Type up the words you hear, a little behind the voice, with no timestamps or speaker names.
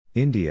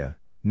India,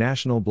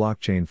 National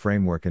Blockchain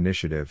Framework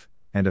Initiative,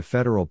 and a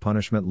federal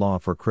punishment law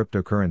for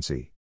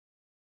cryptocurrency.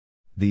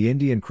 The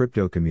Indian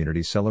crypto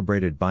community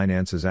celebrated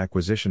Binance's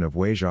acquisition of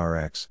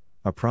WazirX,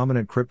 a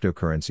prominent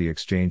cryptocurrency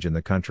exchange in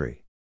the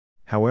country.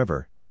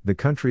 However, the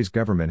country's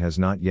government has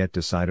not yet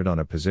decided on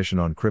a position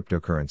on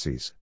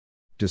cryptocurrencies.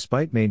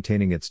 Despite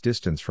maintaining its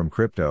distance from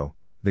crypto,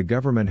 the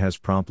government has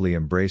promptly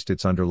embraced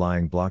its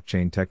underlying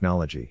blockchain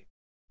technology.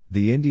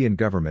 The Indian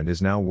government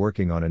is now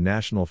working on a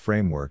national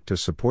framework to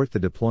support the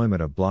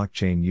deployment of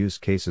blockchain use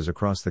cases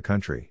across the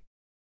country.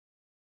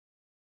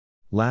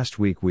 Last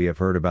week we have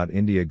heard about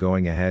India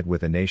going ahead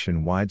with a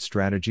nationwide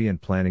strategy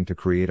and planning to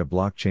create a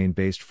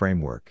blockchain-based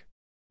framework.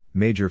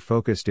 Major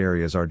focused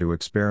areas are to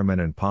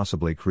experiment and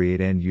possibly create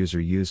end-user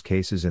use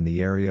cases in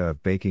the area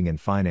of banking and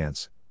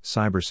finance,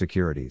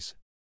 cybersecurities.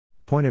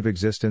 Point of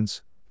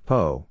existence,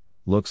 PO,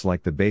 looks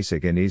like the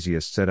basic and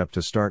easiest setup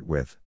to start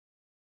with.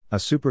 A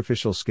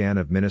superficial scan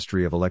of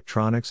Ministry of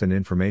Electronics and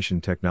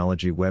Information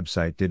Technology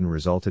website didn't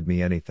result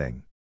me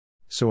anything.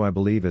 So I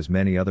believe, as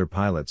many other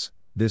pilots,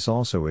 this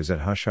also is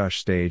at hush-hush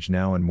stage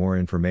now, and more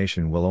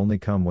information will only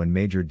come when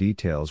major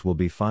details will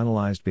be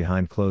finalized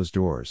behind closed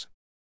doors.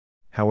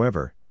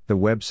 However, the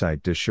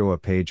website does show a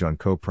page on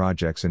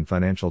co-projects in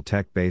financial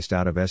tech based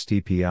out of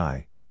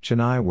STPI,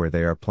 Chennai, where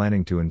they are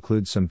planning to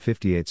include some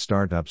 58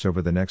 startups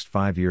over the next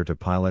 5 years to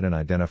pilot and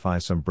identify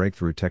some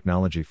breakthrough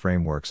technology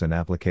frameworks and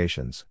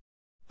applications.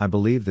 I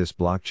believe this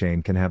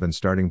blockchain can have a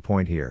starting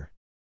point here.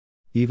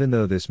 Even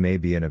though this may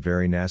be in a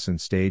very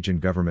nascent stage in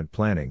government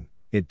planning,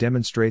 it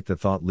demonstrates the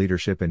thought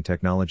leadership in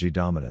technology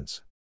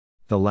dominance.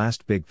 The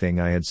last big thing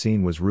I had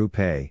seen was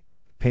RuPay,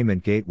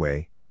 payment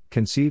gateway,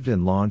 conceived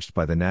and launched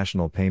by the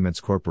National Payments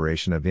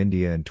Corporation of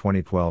India in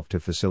 2012 to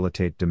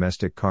facilitate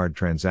domestic card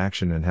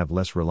transaction and have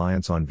less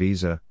reliance on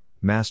Visa,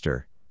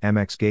 Master,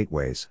 Amex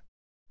gateways.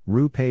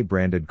 RuPay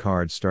branded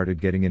cards started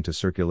getting into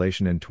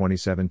circulation in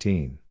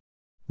 2017.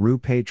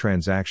 RuPay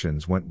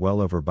transactions went well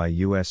over by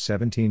US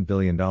 $17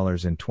 billion in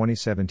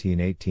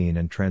 2017-18,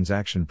 and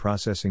transaction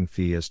processing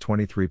fee is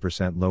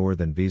 23% lower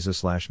than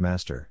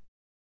Visa/Master.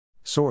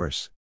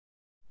 Source: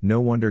 no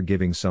wonder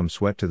giving some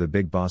sweat to the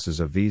big bosses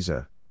of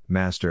Visa,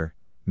 Master,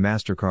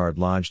 MasterCard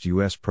lodged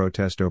US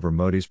protest over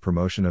Modi's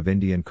promotion of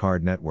Indian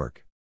card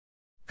network.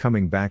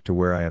 Coming back to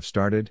where I have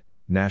started,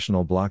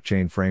 National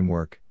Blockchain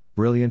Framework,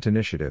 brilliant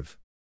initiative.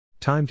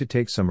 Time to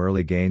take some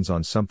early gains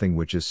on something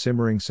which is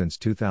simmering since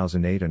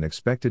 2008 and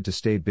expected to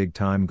stay big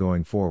time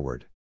going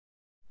forward.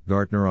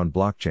 Gartner on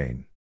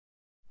blockchain.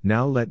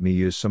 Now let me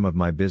use some of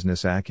my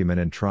business acumen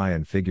and try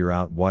and figure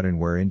out what and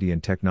where Indian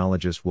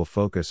technologists will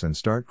focus and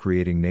start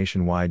creating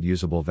nationwide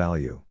usable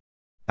value.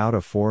 Out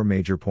of 4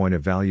 major point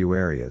of value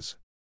areas.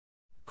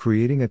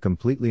 Creating a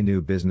completely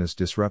new business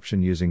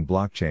disruption using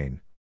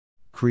blockchain.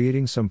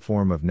 Creating some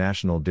form of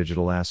national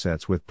digital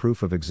assets with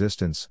proof of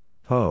existence,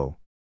 PO.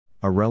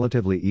 A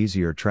relatively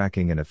easier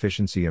tracking and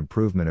efficiency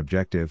improvement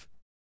objective.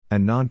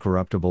 And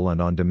non-corruptible and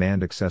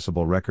on-demand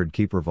accessible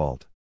record-keeper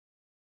vault.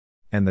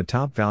 And the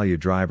top value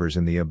drivers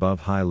in the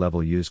above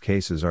high-level use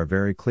cases are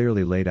very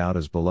clearly laid out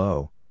as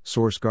below,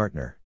 source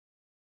Gartner.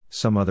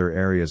 Some other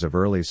areas of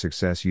early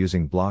success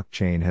using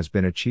blockchain has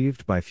been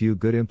achieved by few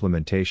good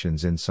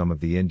implementations in some of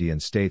the Indian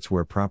states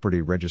where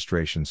property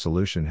registration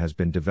solution has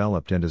been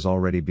developed and is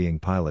already being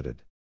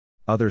piloted.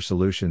 Other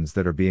solutions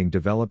that are being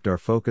developed are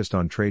focused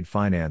on trade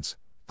finance,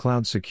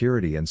 cloud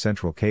security and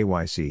central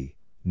KYC,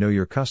 know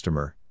your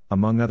customer,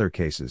 among other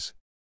cases.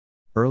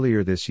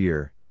 Earlier this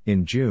year,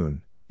 in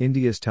June,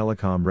 India's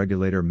telecom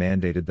regulator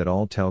mandated that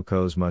all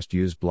telcos must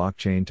use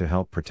blockchain to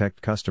help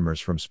protect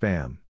customers from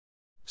spam.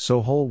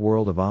 So whole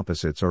world of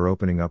opposites are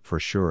opening up for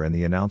sure, and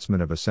the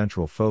announcement of a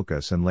central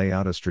focus and lay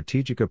out a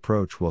strategic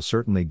approach will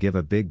certainly give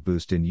a big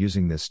boost in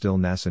using this still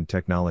nascent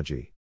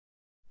technology.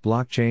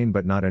 Blockchain,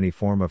 but not any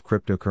form of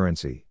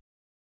cryptocurrency.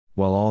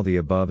 While all the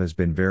above has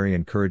been very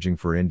encouraging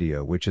for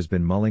India, which has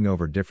been mulling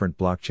over different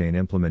blockchain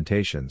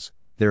implementations,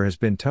 there has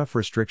been tough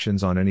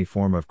restrictions on any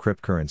form of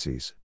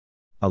cryptocurrencies.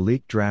 A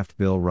leaked draft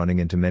bill running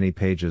into many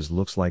pages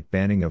looks like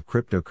banning of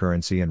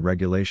cryptocurrency and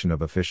regulation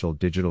of official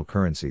digital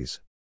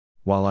currencies.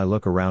 While I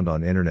look around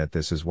on internet,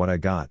 this is what I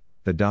got.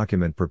 The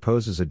document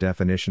proposes a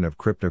definition of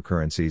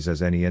cryptocurrencies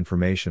as any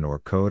information or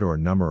code or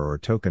number or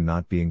token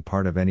not being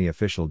part of any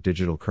official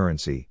digital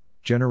currency,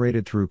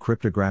 generated through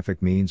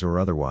cryptographic means or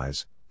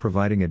otherwise,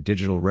 providing a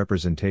digital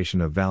representation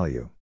of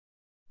value.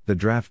 The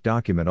draft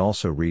document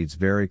also reads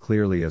very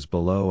clearly as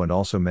below and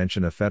also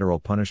mention a federal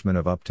punishment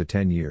of up to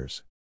 10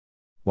 years.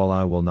 While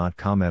I will not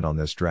comment on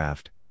this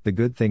draft, the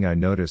good thing I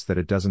noticed that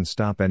it doesn't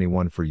stop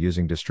anyone for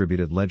using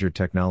distributed ledger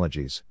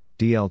technologies,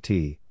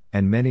 DLT,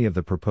 and many of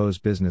the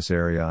proposed business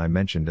area I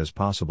mentioned as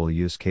possible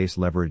use case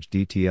leverage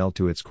DTL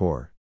to its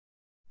core.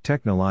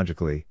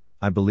 Technologically,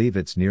 I believe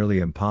it's nearly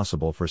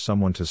impossible for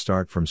someone to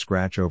start from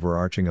scratch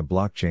overarching a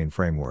blockchain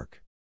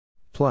framework.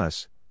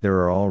 Plus, there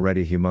are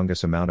already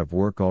humongous amount of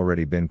work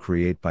already been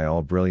created by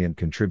all brilliant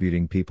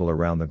contributing people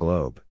around the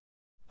globe.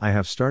 I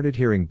have started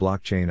hearing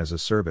blockchain as a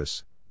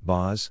service,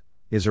 BaaS,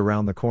 is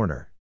around the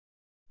corner.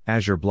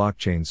 Azure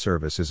Blockchain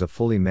Service is a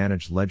fully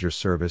managed ledger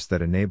service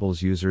that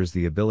enables users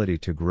the ability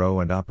to grow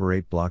and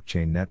operate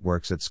blockchain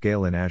networks at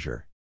scale in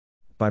Azure.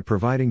 By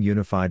providing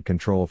unified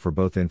control for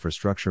both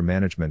infrastructure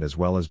management as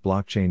well as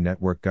blockchain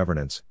network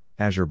governance,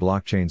 Azure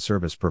Blockchain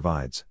Service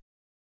provides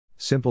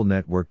simple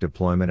network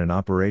deployment and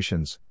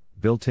operations,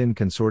 built-in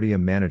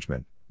consortium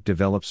management,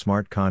 develop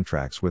smart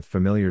contracts with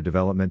familiar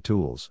development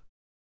tools.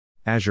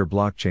 Azure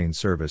Blockchain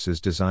Service is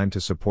designed to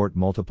support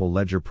multiple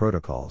ledger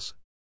protocols.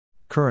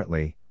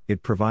 Currently,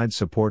 it provides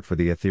support for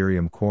the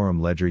Ethereum Quorum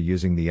ledger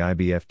using the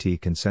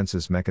IBFT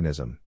consensus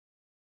mechanism.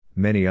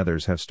 Many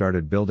others have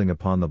started building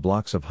upon the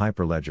blocks of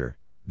Hyperledger.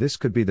 This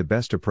could be the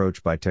best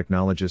approach by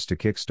technologists to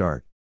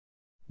kickstart.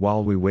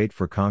 While we wait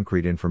for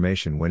concrete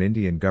information when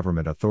Indian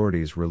government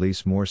authorities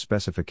release more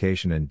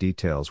specification and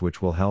details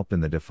which will help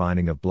in the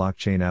defining of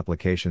blockchain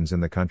applications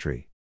in the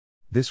country.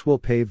 This will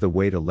pave the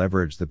way to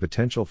leverage the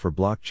potential for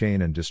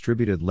blockchain and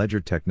distributed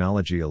ledger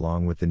technology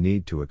along with the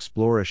need to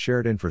explore a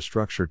shared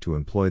infrastructure to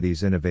employ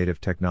these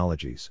innovative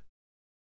technologies.